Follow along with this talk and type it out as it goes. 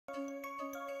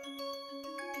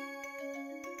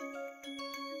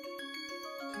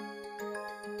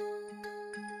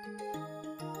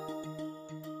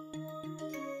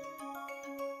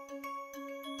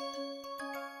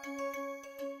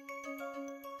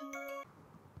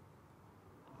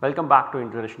Welcome back to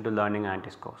Introduction to Learning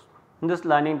Analytics course. In this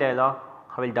learning dialogue,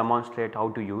 I will demonstrate how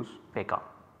to use Weka.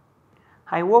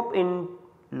 I hope in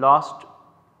last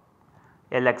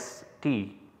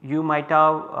LXT you might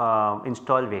have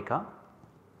installed Weka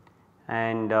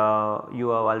and you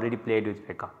have already played with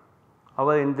Weka.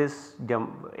 However, in this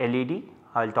LED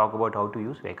I will talk about how to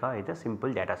use Weka as a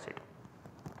simple data set.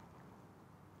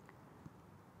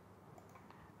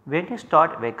 When you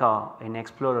start Weka in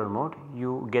Explorer mode,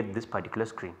 you get this particular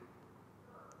screen.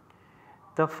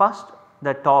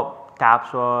 The top tabs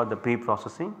are the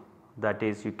pre-processing, that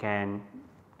is you can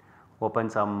open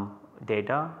some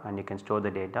data and you can store the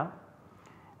data,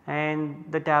 and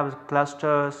the tabs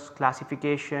clusters,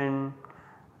 classification,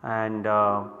 and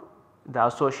the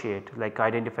associate, like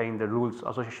identifying the rules,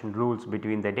 association rules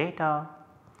between the data.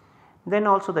 Then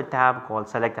also the tab called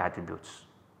select attributes.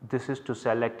 This is to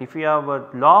select, if you have a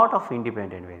lot of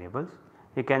independent variables,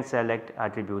 you can select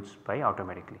attributes by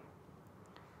automatically,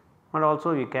 and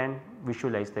also you can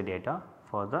visualize the data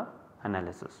for the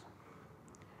analysis.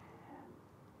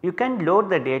 You can load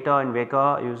the data in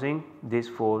Weka using these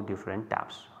 4 different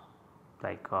tabs,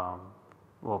 like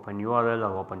open URL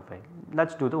or open file. Let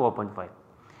us do the open file.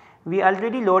 We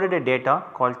already loaded a data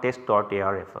called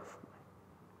test.arff.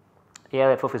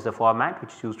 ARFF is the format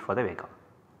which is used for the Weka.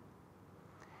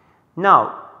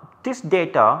 Now, this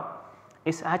data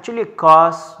is actually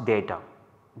cars data,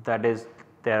 that is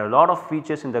there are a lot of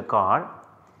features in the car,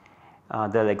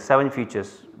 there are like 7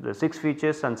 features, the 6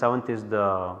 features and 7th is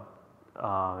the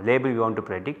label we want to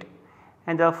predict,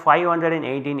 and there are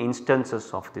 518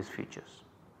 instances of these features.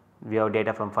 We have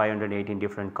data from 518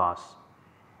 different cars,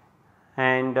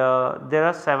 and there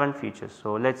are 7 features.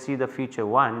 So, let us see the feature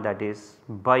 1, that is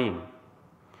buying,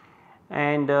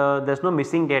 and there is no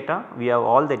missing data, we have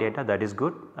all the data, that is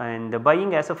good, and the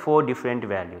buying has a 4 different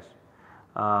values.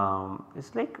 It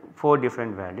is like 4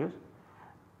 different values,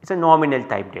 it is a nominal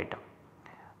type data.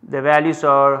 The values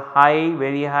are high,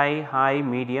 very high, high,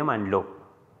 medium and low.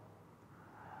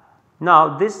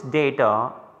 Now, this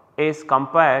data is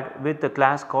compared with the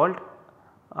class called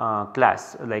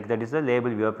class, like that is the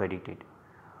label we have predicted.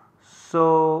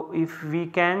 So, if we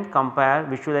can compare,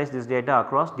 visualize this data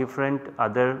across different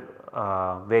other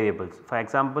variables. For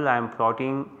example, I am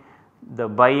plotting the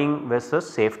buying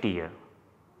versus safety here.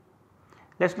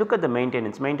 Let us look at the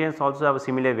maintenance. Maintenance also have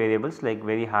similar variables like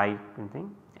very high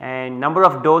thing, and number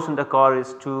of doors in the car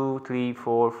is 2, 3,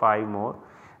 4, 5 more.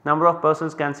 Number of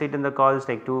persons can sit in the car is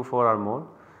like 2, 4 or more,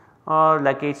 or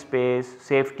luggage space,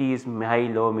 safety is high,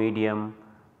 low, medium,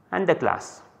 and the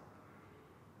class.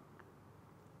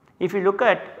 If you look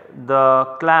at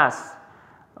the class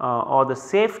or the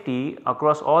safety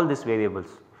across all these variables,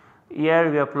 here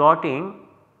we are plotting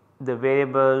the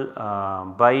variable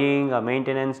buying,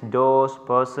 maintenance, doors,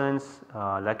 persons,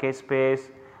 luggage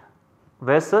space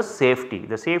versus safety.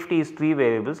 The safety is 3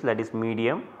 variables, that is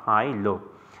medium, high, low.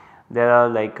 There are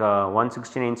like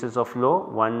 116 instances of low,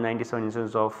 197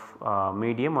 instances of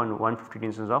medium and 150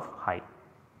 instances of high.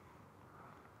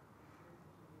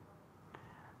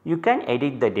 You can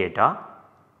edit the data,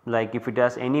 like if it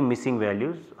has any missing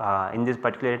values, in this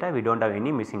particular data we do not have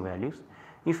any missing values.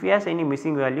 If it has any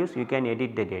missing values, you can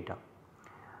edit the data.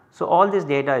 So, all this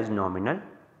data is nominal.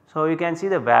 So, you can see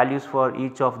the values for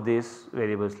each of these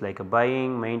variables like a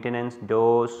buying, maintenance,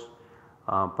 doors,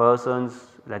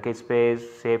 persons, luggage space,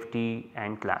 safety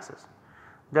and classes.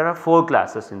 There are 4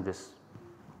 classes in this.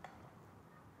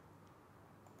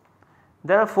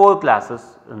 There are 4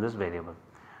 classes in this variable.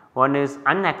 One is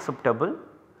unacceptable,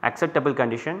 acceptable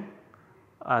condition,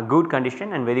 good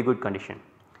condition and very good condition.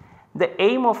 The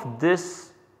aim of this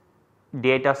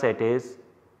data set is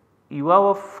you have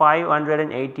a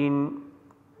 518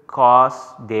 cars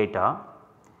data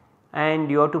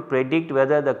and you have to predict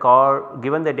whether the car,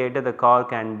 given the data, the car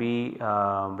can be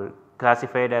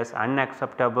classified as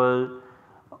unacceptable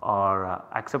or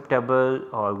acceptable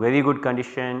or very good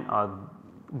condition or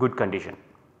good condition.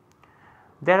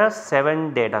 There are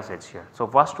 7 data sets here. So,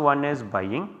 first one is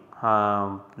buying,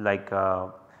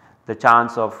 the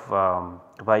chance of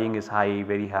buying is high,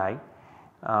 very high,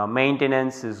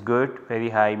 maintenance is good, very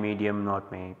high, medium,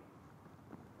 not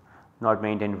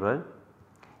maintained well,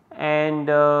 and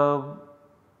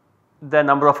the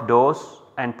number of doors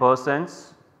and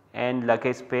persons and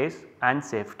luggage space and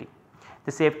safety.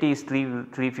 The safety is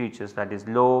three features, that is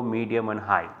low, medium and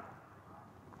high.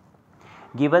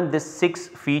 Given these 6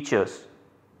 features,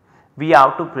 we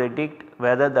have to predict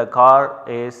whether the car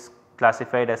is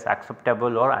classified as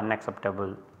acceptable or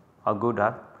unacceptable or good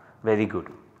or very good.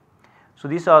 So,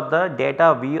 these are the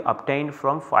data we obtained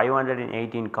from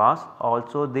 518 cars.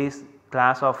 Also this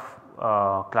class of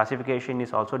classification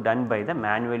is also done by the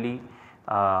manually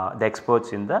the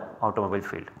experts in the automobile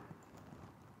field.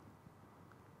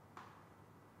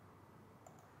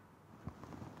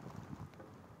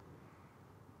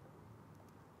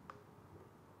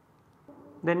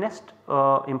 The next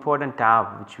important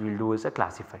tab which we will do is a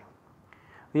classify.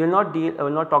 We will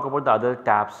not talk about the other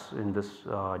tabs in this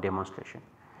demonstration.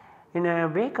 In a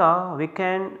Weka, we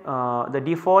can the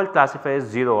default classifier is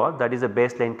 0, that is a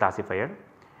baseline classifier.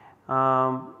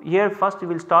 Here first we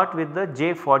will start with the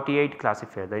J48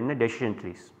 classifier in the decision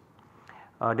trees.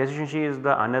 Decision tree is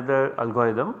the another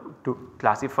algorithm to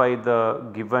classify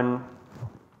the given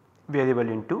variable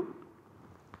into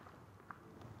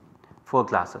 4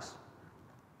 classes.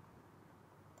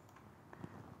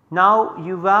 Now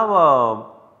you have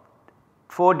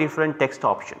 4 different text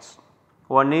options.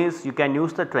 One is you can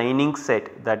use the training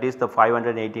set, that is the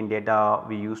 518 data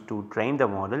we used to train the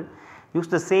model, use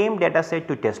the same data set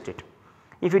to test it.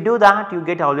 If you do that, you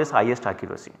get always highest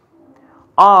accuracy.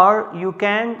 Or you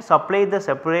can supply the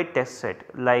separate test set,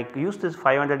 like use this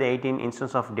 518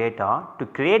 instance of data to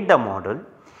create the model,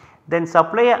 then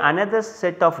supply another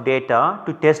set of data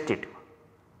to test it.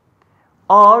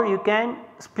 Or you can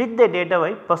split the data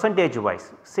by percentage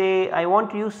wise. Say I want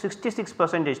to use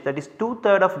 66%, that is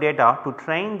 2/3 of data to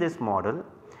train this model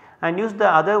and use the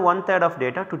other 1/3 of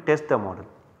data to test the model.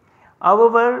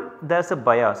 However, there is a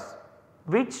bias.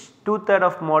 Which 2/3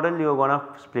 of model you are going to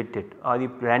split it? Are you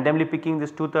randomly picking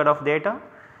this 2/3 of data,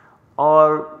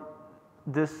 or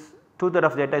this 2/3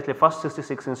 of data is the first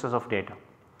 66 instances of data?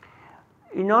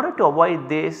 In order to avoid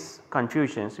these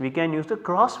confusions, we can use the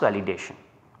cross validation.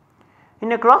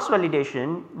 In a cross validation,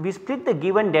 we split the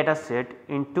given data set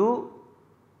into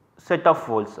set of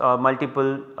folds or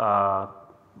multiple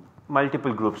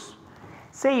groups.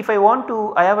 Say if I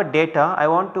have a data, I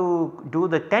want to do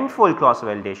the 10-fold cross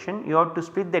validation, you have to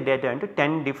split the data into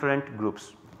 10 different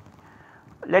groups.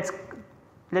 Let's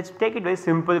take it very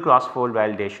simple cross-fold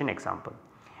validation example.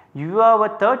 You have a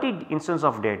 30 instance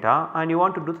of data and you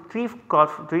want to do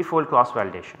 3-fold cross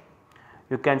validation.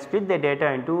 You can split the data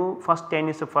into first 10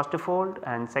 is the first fold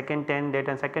and second 10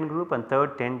 data in second group and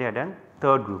third 10 data in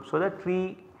third group. So, the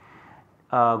 3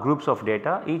 groups of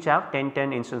data each have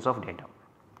 10 instance of data.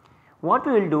 What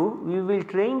we will do, we will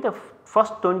train the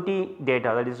first 20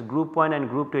 data, that is group 1 and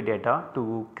group 2 data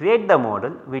to create the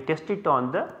model. We test it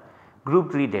on the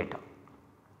group 3 data.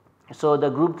 So, the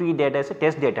group 3 data is a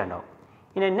test data now.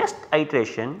 In a next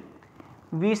iteration,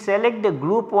 we select the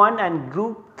group 1 and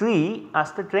group 3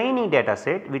 as the training data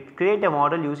set. We create a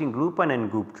model using group 1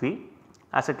 and group 3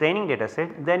 as a training data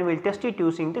set, then we will test it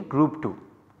using the group 2.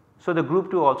 So, the group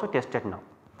 2 also tested now.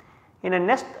 In a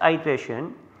next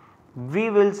iteration, we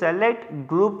will select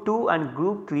group 2 and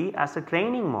group 3 as a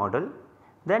training model,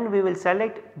 then we will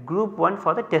select group 1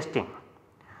 for the testing.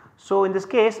 So, in this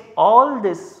case all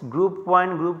this group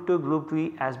 1, group 2, group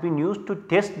 3 has been used to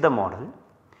test the model,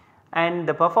 and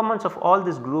the performance of all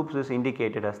these groups is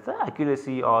indicated as the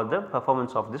accuracy or the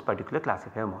performance of this particular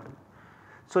classifier model.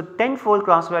 So, 10-fold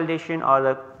cross validation or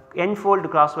the n-fold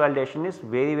cross validation is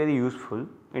very useful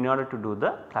in order to do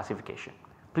the classification.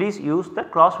 Please use the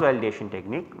cross validation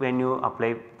technique when you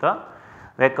apply the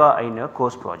Weka in a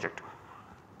course project.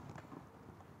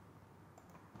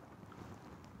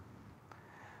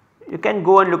 You can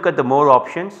go and look at the more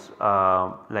options,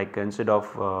 like instead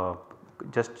of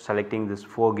just selecting this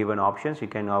 4 given options, you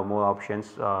can have more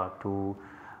options to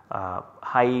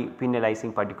high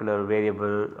penalizing particular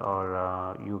variable,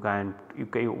 or you can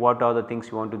what are the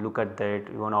things you want to look at, that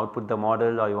you want to output the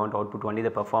model or you want to output only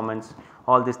the performance,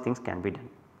 all these things can be done.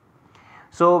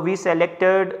 So, we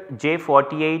selected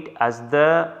J48 as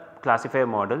the classifier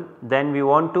model, then we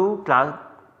want to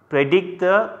predict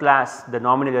the class, the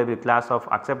nominal variable class of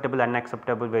acceptable,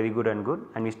 unacceptable, very good and good,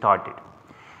 and we start it.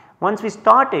 Once we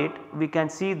start it, we can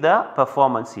see the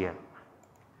performance here.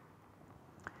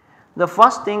 The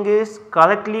first thing is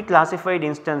correctly classified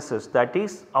instances, that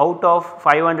is out of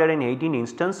 518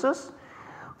 instances,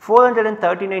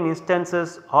 439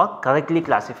 instances are correctly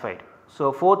classified.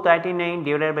 So, 439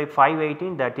 divided by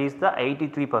 518, that is the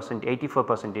 83%,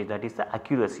 84%, that is the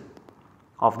accuracy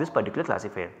of this particular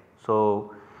classifier.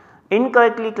 So,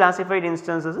 incorrectly classified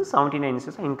instances is 79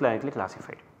 instances incorrectly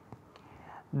classified.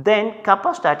 Then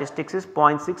kappa statistics is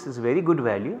 0.6 is very good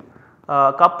value.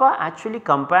 Kappa actually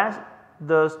compares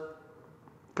the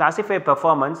classifier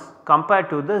performance compared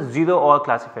to the 0 OR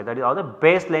classifier, that is or the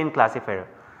baseline classifier.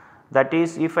 That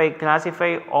is, if I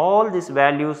classify all these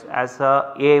values as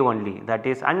a only, that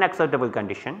is unacceptable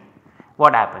condition,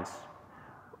 what happens?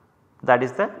 That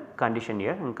is the condition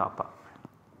here in kappa.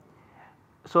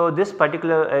 So, this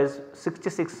particular is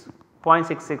 66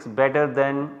 0.66 better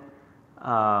than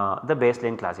the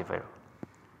baseline classifier.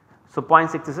 So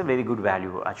 0.6 is a very good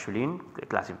value actually in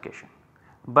classification,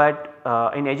 but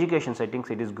in education settings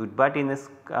it is good, but in this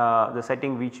the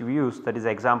setting which we use, that is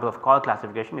example of call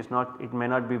classification, is not, it may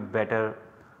not be better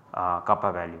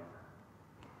kappa value.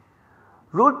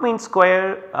 Root mean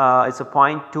square is a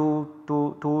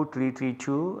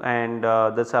 0.22332 and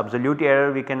that is absolute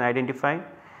error we can identify.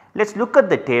 Let us look at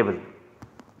the table.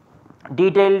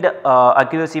 Detailed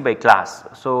accuracy by class.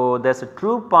 So, there is a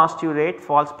true positive rate,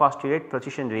 false positive rate,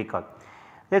 precision, recall.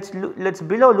 Let's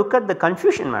below look at the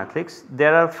confusion matrix.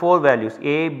 There are 4 values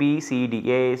A, B, C,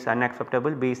 D. A is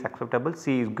unacceptable, B is acceptable,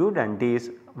 C is good and D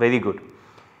is very good.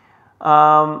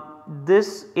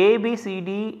 This A, B, C,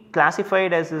 D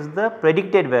classified as is the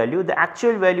predicted value, the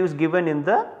actual value is given in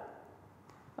the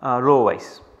row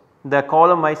wise, the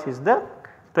column wise is the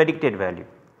predicted value.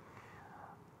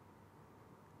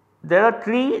 There are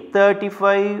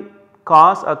 335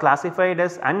 cause are classified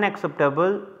as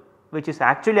unacceptable, which is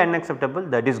actually unacceptable,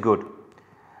 that is good.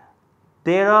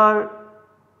 There are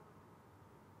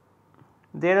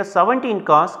 17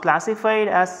 cause classified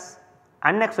as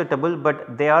unacceptable,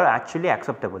 but they are actually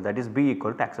acceptable, that is B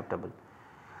equal to acceptable.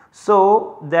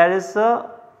 So, there is a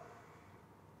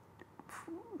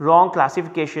wrong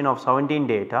classification of 17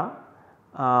 data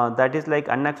that is like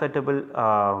unacceptable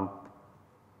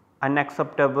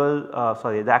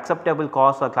the acceptable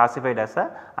cause are classified as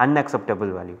a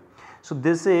unacceptable value. So,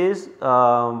 this is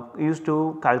used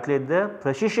to calculate the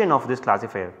precision of this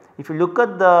classifier. If you look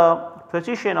at the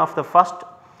precision of the first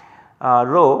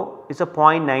row, is a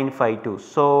 0.952.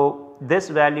 So, this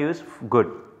value is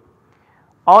good.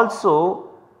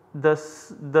 Also there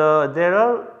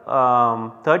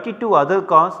are 32 other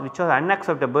cause which are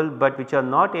unacceptable, but which are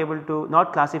not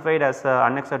classified as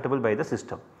unacceptable by the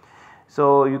system.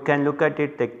 So, you can look at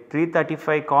it like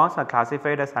 335 cause are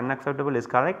classified as unacceptable is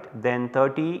correct, then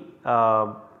 30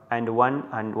 and 1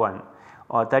 and 1,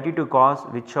 or 32 cause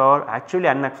which are actually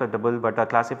unacceptable, but are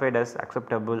classified as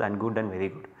acceptable and good and very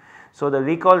good. So, the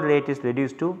recall rate is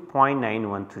reduced to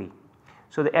 0.913.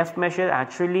 So, the F measure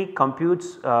actually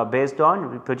computes based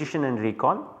on precision and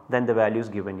recall, then the value is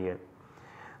given here.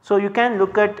 So, you can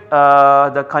look at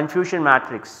the confusion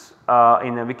matrix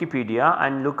in Wikipedia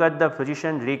and look at the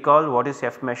precision, recall, what is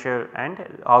F measure and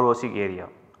ROC area.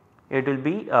 It will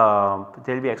be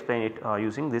they will be explained it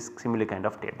using this similar kind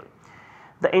of table.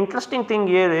 The interesting thing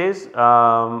here is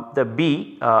the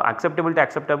B acceptable to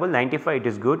acceptable 95, it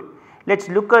is good. Let us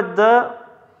look at the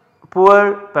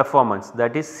poor performance,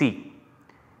 that is C.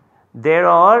 There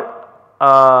are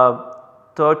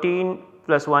 13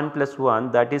 plus 1 plus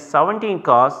 1, that is 17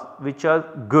 cause which are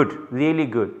good, really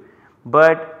good,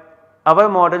 but our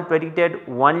model predicted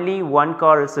only one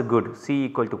cause is a good, C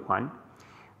equal to 1,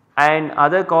 and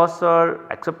other causes are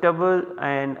acceptable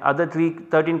and other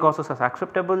 13 causes are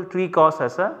acceptable, 3 causes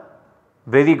as a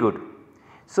very good.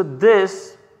 So,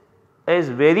 this is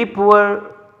very poor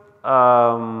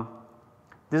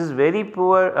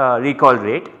recall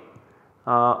rate,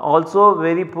 also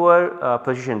very poor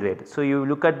precision rate. So, you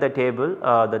look at the table,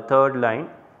 the third line,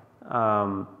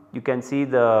 you can see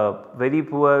the very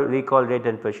poor recall rate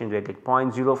and precision rate like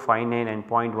 0.059 and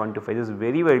 0.125, this is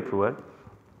very poor.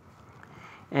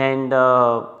 And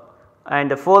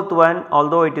the fourth one,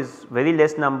 although it is very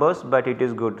less numbers, but it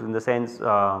is good in the sense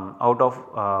out of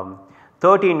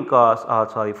 14 cause,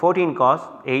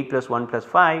 8 plus 1 plus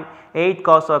 5, 8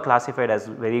 cause are classified as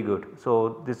very good.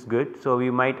 So, this is good. So, we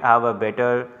might have a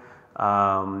better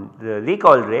the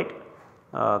recall rate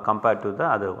compared to the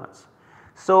other ones.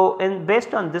 So,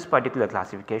 based on this particular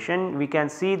classification, we can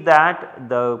see that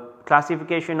the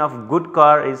classification of good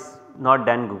car is not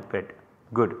done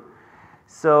good.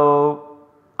 So,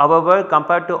 however,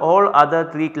 compared to all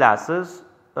other 3 classes,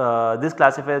 this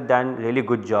classifier has done really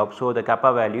good job. So, the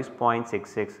kappa value is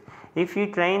 0.66. If you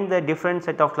train the different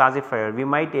set of classifier, we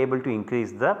might be able to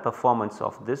increase the performance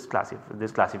of this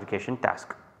classification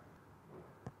task.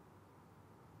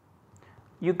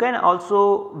 You can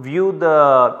also view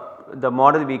the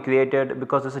model we created,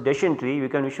 because it is a decision tree, we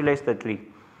can visualize the tree.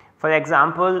 For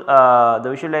example, the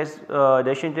visualized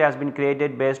decision tree has been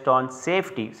created based on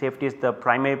safety. Safety is the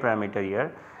primary parameter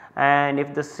here, and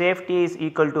if the safety is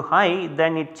equal to high,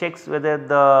 then it checks whether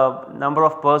the number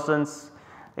of persons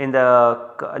in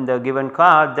the given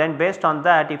car, then based on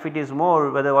that, if it is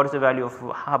more, whether what is the value of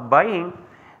buying,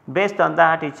 based on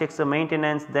that it checks the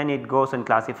maintenance, then it goes and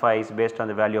classifies based on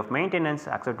the value of maintenance,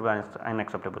 acceptable and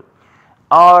unacceptable.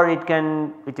 Or it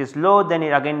is low, then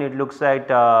it looks at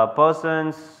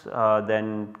persons,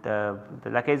 then the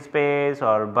luggage space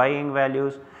or buying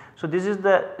values. So, this is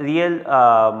the real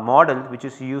model which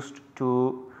is used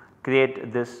to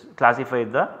create this, classify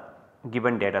the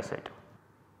given data set.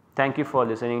 Thank you for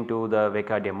listening to the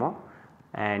Weka demo,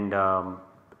 and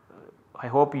I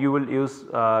hope you will use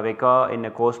Weka in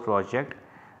a course project.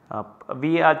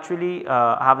 We actually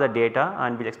have the data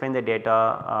and we will explain the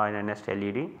data in a Nest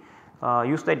LED.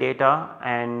 Use the data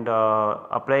and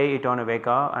apply it on a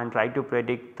Weka and try to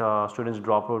predict the students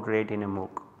dropout rate in a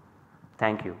MOOC.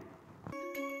 Thank you.